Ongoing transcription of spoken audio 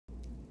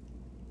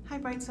Hi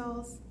Bright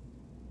Souls.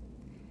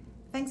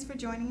 Thanks for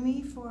joining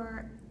me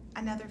for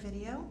another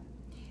video.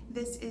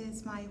 This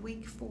is my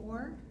week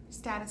 4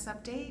 status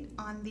update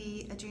on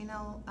the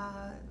Adrenal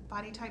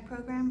Body Type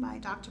program by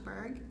Dr.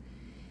 Berg.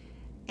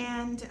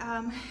 And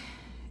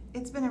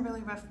it's been a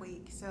really rough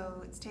week,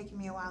 so it's taken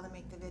me a while to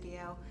make the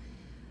video.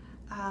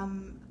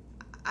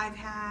 I've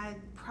had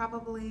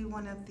probably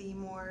one of the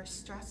more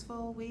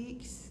stressful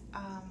weeks,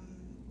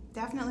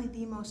 definitely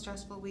the most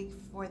stressful week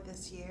for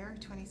this year,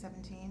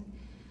 2017.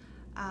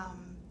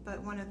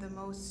 But one of the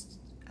most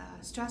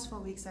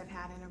stressful weeks I've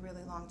had in a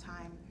really long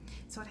time.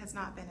 So it has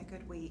not been a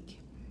good week.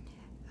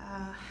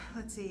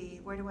 Let's see,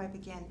 where do I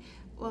begin?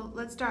 Well,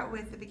 let's start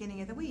with the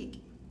beginning of the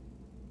week.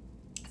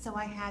 So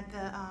I had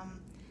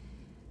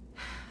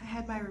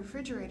my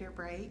refrigerator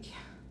break,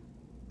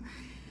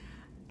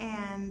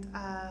 and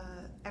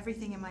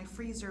everything in my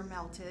freezer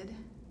melted,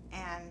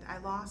 and I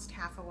lost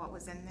half of what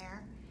was in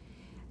there.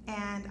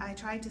 And I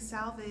tried to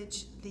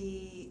salvage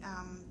the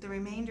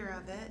remainder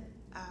of it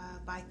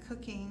by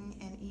cooking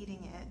and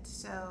eating it.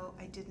 So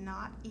I did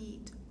not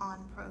eat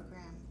on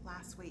program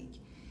last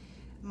week.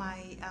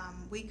 My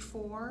week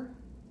 4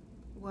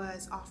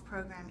 was off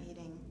program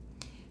eating.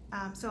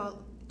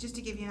 So just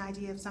to give you an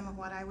idea of some of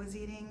what I was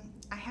eating,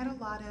 I had a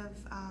lot of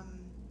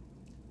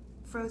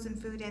frozen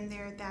food in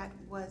there that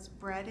was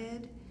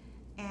breaded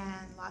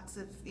and lots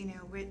of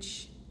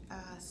rich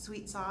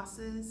sweet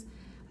sauces.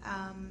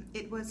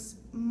 It was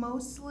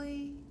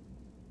mostly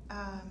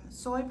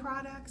soy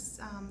products,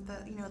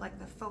 like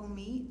the faux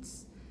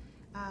meats,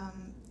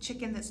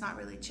 chicken that's not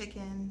really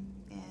chicken,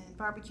 and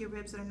barbecue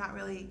ribs that are not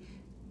really,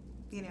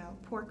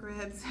 pork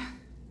ribs,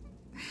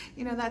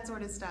 that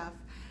sort of stuff.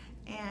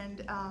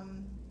 And I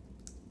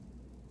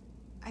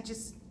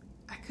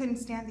couldn't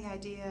stand the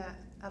idea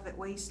of it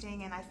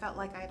wasting, and I felt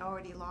like I had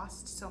already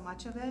lost so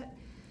much of it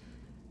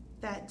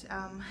that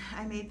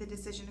I made the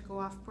decision to go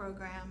off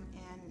program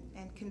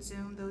and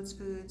consume those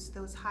foods,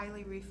 those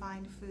highly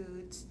refined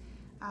foods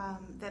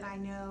that I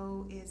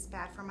know is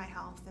bad for my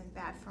health and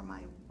bad for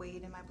my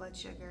weight and my blood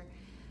sugar.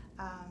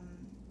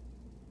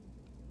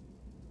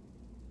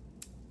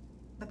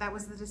 But that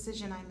was the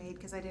decision I made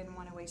because I didn't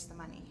want to waste the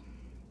money.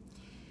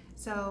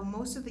 So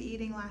most of the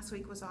eating last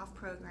week was off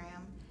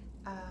program.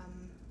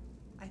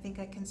 I think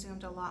I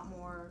consumed a lot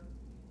more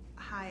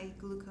high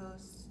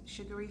glucose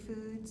sugary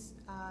foods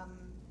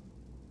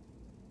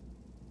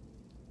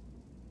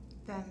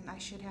than I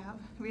should have,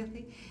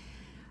 really.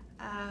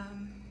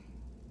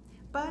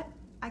 But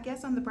I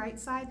guess on the bright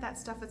side, that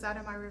stuff is out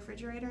of my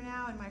refrigerator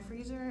now and my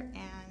freezer,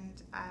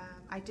 and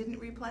I didn't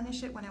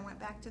replenish it when I went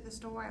back to the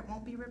store. I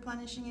won't be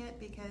replenishing it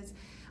because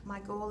my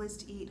goal is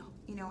to eat,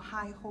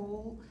 high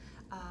whole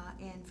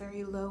and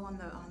very low on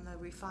the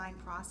refined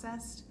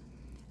processed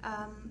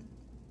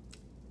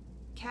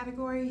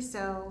category.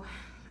 So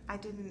I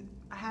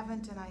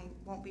haven't, and I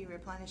won't be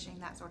replenishing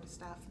that sort of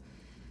stuff.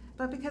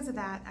 But because of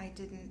that, I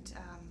didn't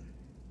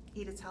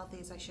eat as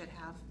healthy as I should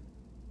have.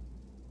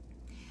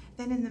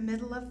 Then in the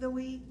middle of the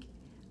week,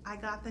 I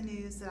got the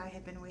news that I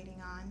had been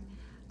waiting on.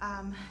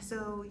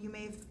 So you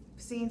may have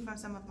seen from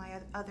some of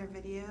my other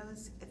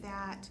videos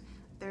that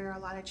there are a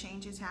lot of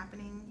changes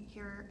happening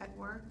here at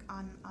work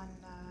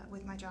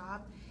with my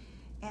job.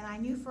 And I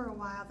knew for a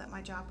while that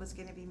my job was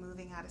going to be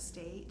moving out of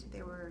state.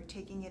 They were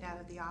taking it out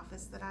of the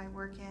office that I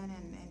work in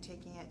and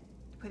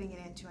putting it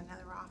into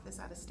another office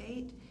out of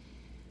state.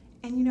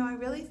 And I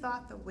really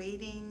thought the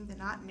waiting, the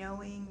not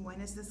knowing, when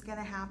is this going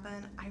to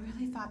happen, I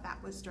really thought that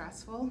was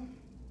stressful.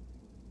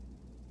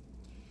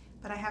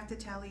 But I have to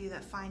tell you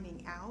that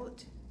finding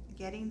out,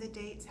 getting the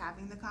dates,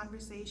 having the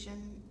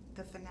conversation,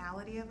 the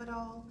finality of it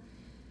all,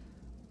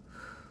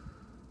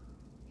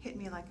 hit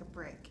me like a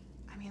brick.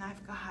 I mean,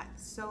 I've got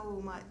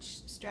so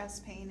much stress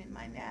pain in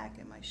my neck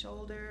and my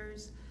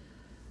shoulders.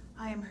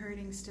 I am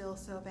hurting still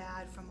so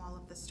bad from all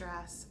of the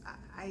stress.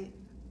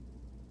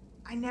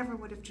 I never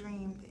would have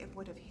dreamed it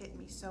would have hit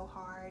me so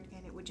hard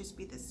and it would just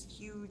be this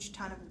huge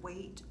ton of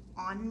weight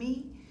on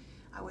me.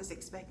 I was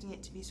expecting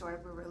it to be sort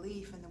of a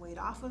relief and the weight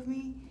off of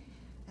me,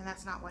 and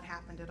that's not what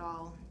happened at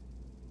all.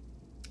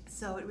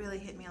 So it really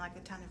hit me like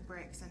a ton of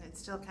bricks, and it's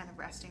still kind of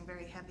resting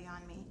very heavy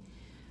on me.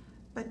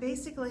 But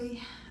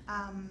basically,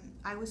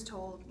 I was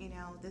told,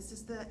 this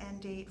is the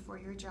end date for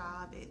your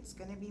job. It's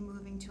going to be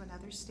moving to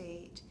another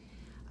state,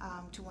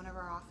 to one of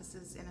our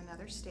offices in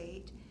another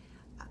state.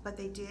 But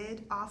they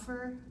did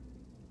offer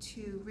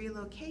to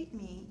relocate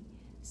me,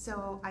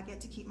 so I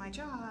get to keep my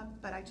job,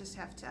 but I just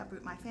have to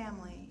uproot my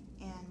family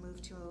and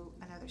move to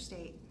another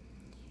state.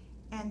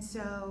 And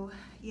so,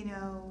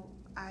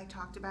 I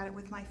talked about it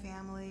with my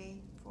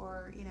family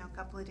for, a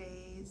couple of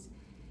days,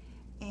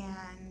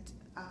 and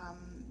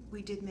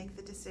we did make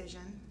the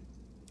decision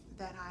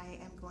that I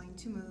am going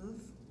to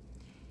move.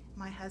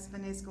 My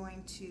husband is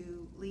going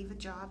to leave a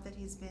job that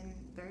he's been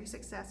very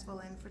successful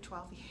in for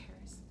 12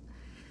 years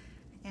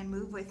and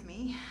move with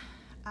me.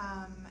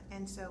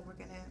 And so we're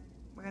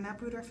gonna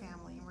uproot our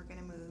family and we're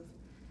gonna move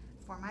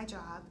for my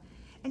job.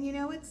 And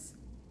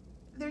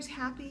there's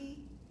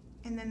happy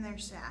and then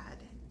there's sad,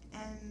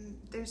 and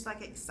there's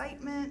like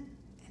excitement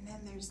And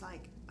then there's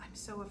like, I'm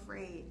so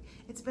afraid.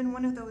 It's been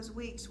one of those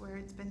weeks where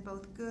it's been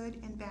both good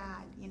and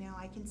bad. You know,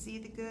 I can see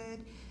the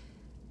good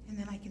and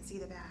then I can see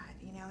the bad.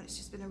 You know, it's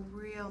just been a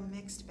real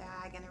mixed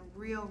bag and a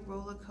real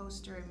roller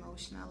coaster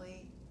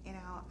emotionally. You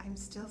know, I'm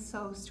still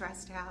so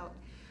stressed out.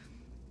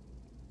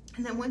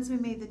 And then once we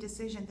made the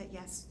decision that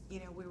yes, you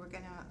know, we're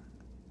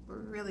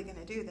really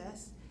gonna do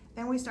this,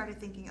 then we started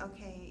thinking,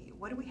 okay,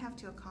 what do we have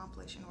to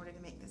accomplish in order to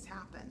make this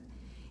happen?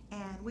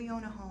 And we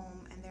own a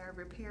home, and there are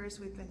repairs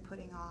we've been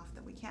putting off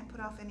that we can't put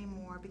off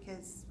anymore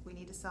because we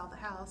need to sell the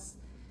house.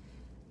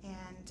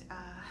 And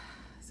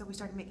so we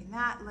started making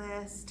that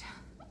list.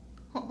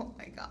 Oh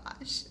my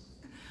gosh.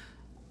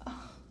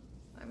 Oh,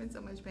 I'm in so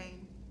much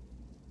pain.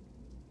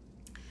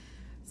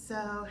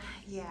 So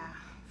yeah,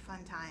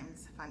 fun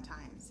times, fun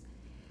times.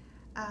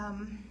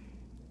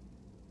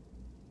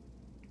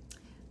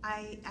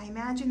 I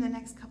imagine the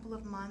next couple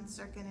of months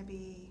are going to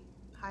be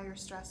higher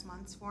stress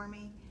months for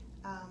me,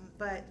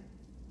 but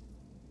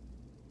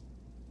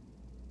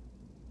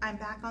I'm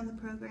back on the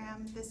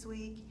program this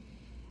week,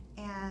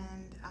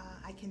 and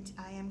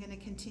I am going to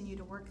continue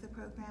to work the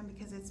program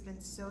because it's been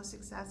so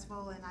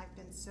successful and I've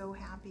been so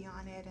happy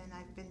on it, and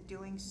I've been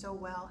doing so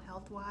well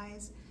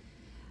health-wise.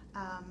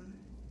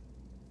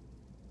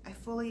 I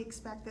fully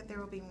expect that there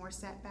will be more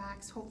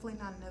setbacks, hopefully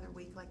not another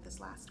week like this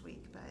last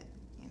week, but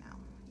you know,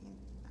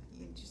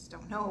 you just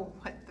don't know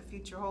what the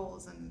future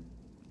holds and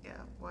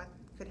what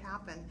could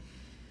happen.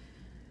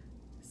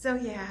 So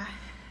yeah,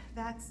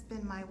 that's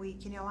been my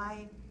week. You know,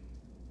 I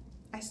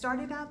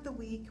started out the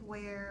week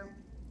where,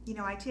 you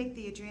know, I take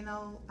the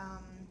adrenal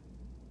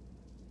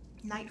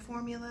night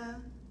formula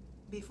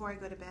before I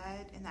go to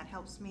bed, and that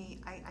helps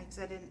me. I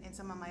said in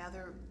some of my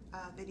other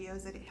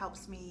videos that it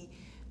helps me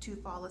to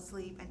fall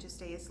asleep and to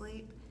stay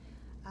asleep.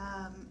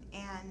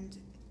 And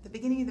the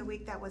beginning of the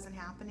week that wasn't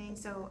happening,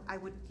 so I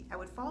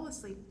would fall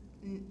asleep,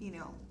 you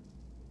know,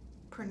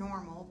 per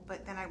normal,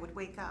 but then I would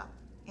wake up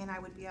and I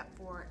would be up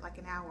for like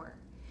an hour.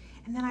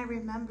 And then I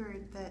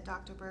remembered that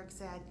Dr. Berg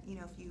said, you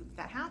know, if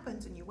that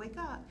happens and you wake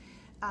up,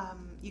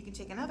 you can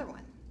take another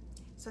one.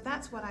 So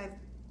that's what I've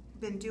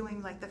been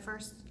doing, like the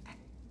first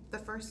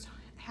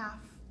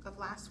half of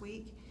last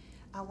week.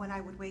 When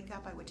I would wake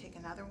up, I would take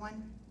another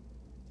one.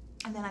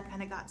 And then I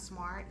kind of got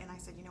smart and I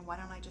said, you know, why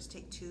don't I just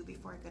take 2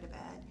 before I go to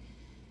bed?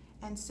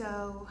 And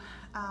so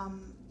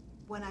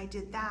when I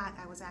did that,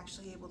 I was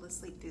actually able to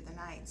sleep through the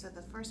night. So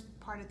the first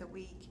part of the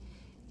week,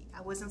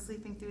 I wasn't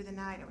sleeping through the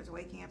night. I was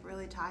waking up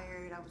really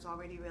tired. I was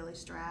already really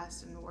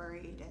stressed and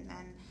worried. And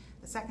then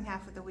the second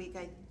half of the week,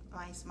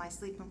 my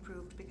sleep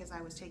improved because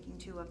I was taking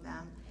 2 of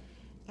them.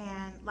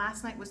 And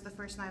last night was the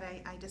first night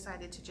I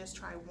decided to just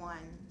try 1.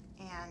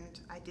 And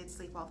I did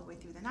sleep all the way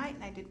through the night,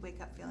 and I did wake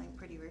up feeling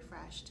pretty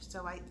refreshed.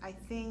 So I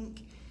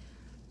think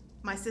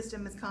my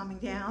system is calming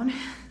down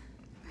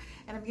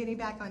and I'm getting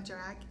back on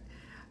track.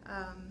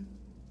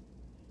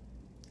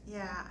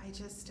 Yeah, I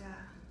just...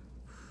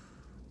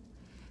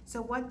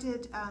 So what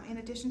did, in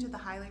addition to the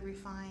highly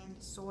refined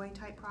soy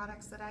type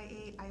products that I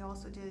ate, I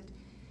also did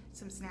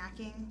some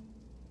snacking.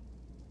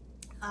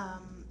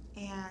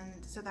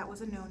 And so that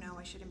was a no-no,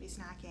 I shouldn't be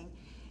snacking.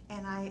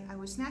 And I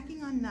was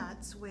snacking on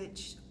nuts,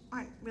 which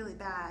aren't really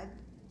bad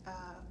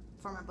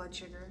for my blood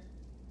sugar,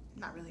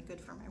 not really good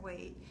for my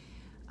weight.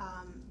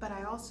 But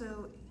I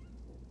also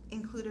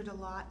included a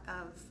lot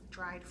of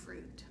dried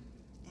fruit.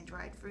 And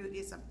dried fruit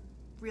is a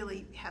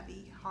really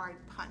heavy, hard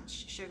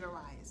punch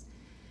sugar-wise.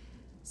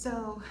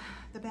 So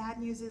the bad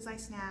news is I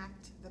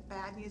snacked. The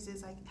bad news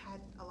is I had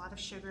a lot of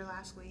sugar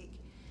last week.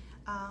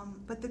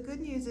 But the good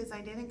news is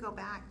I didn't go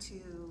back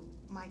to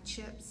my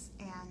chips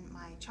and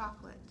my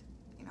chocolate.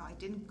 You know, I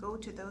didn't go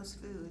to those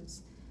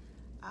foods.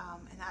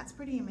 And that's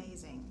pretty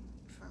amazing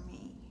for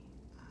me.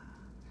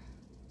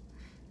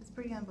 It's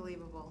pretty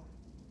unbelievable.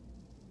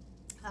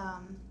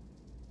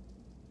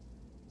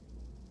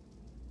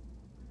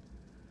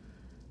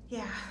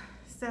 Yeah,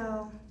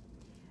 so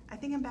I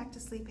think I'm back to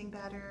sleeping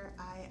better.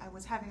 I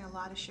was having a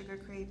lot of sugar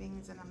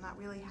cravings, and I'm not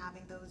really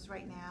having those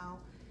right now.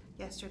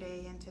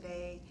 Yesterday and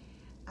today,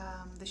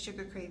 the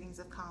sugar cravings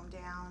have calmed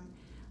down.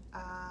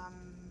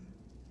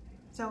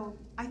 So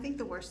I think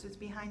the worst is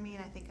behind me,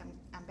 and I think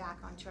I'm back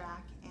on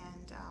track.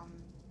 And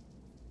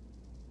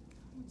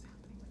what's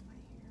happening with my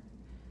hair?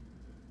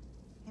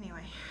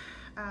 Anyway,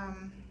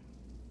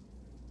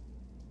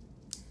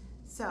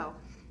 so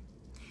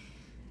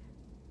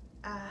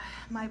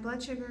my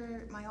blood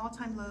sugar, my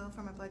all-time low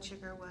for my blood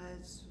sugar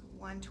was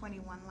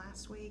 121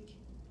 last week.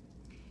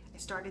 I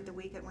started the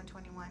week at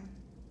 121,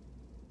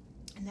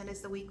 and then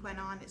as the week went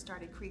on, it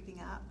started creeping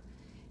up,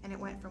 and it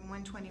went from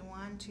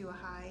 121 to a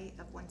high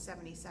of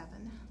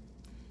 177,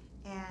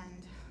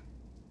 and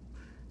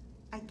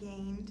I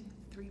gained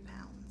 3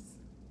 pounds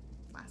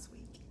last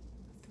week.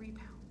 3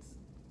 pounds.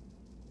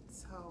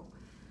 So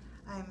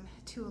I'm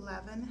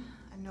 211.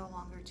 I'm no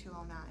longer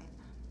 209.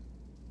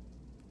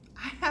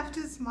 I have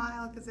to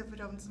smile because if I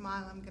don't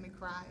smile, I'm gonna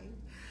cry.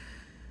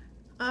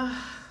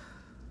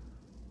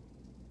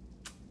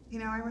 You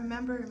know, I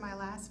remember in my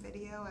last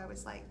video, I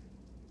was like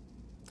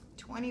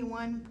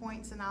 21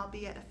 points and I'll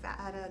be at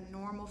a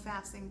normal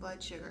fasting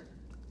blood sugar.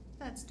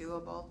 That's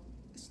doable.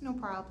 It's no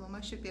problem. I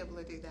should be able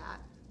to do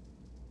that.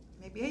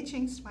 Maybe I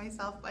jinxed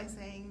myself by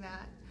saying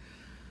that,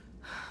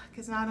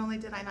 because not only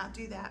did I not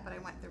do that, but I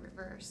went the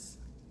reverse.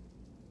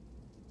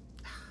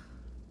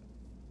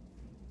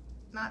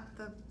 Not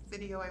the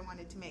video I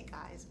wanted to make,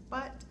 guys,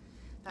 but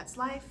that's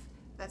life.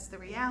 That's the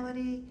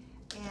reality,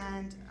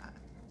 and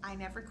I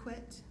never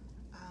quit.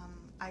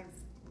 I've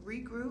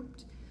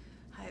regrouped.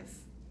 I've,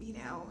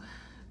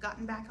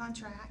 gotten back on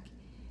track,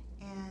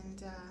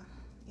 and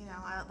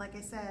like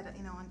I said,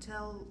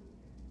 until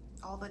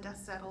all the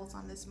dust settles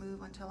on this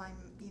move, until I'm,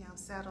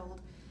 settled,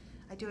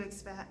 I do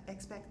expect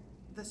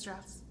the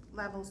stress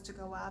levels to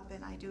go up,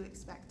 and I do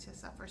expect to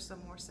suffer some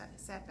more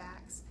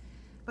setbacks,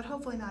 but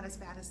hopefully not as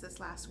bad as this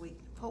last week.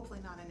 Hopefully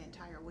not an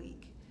entire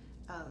week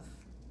of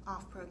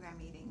off-program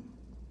eating.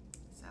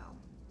 So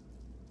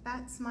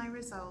that's my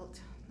result.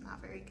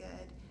 Not very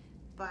good,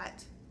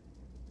 but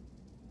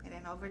it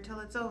ain't over till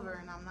it's over,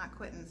 and I'm not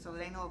quitting, so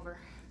it ain't over.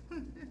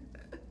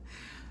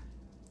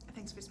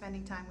 Thanks for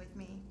spending time with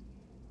me.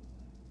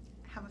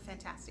 Have a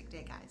fantastic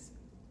day, guys.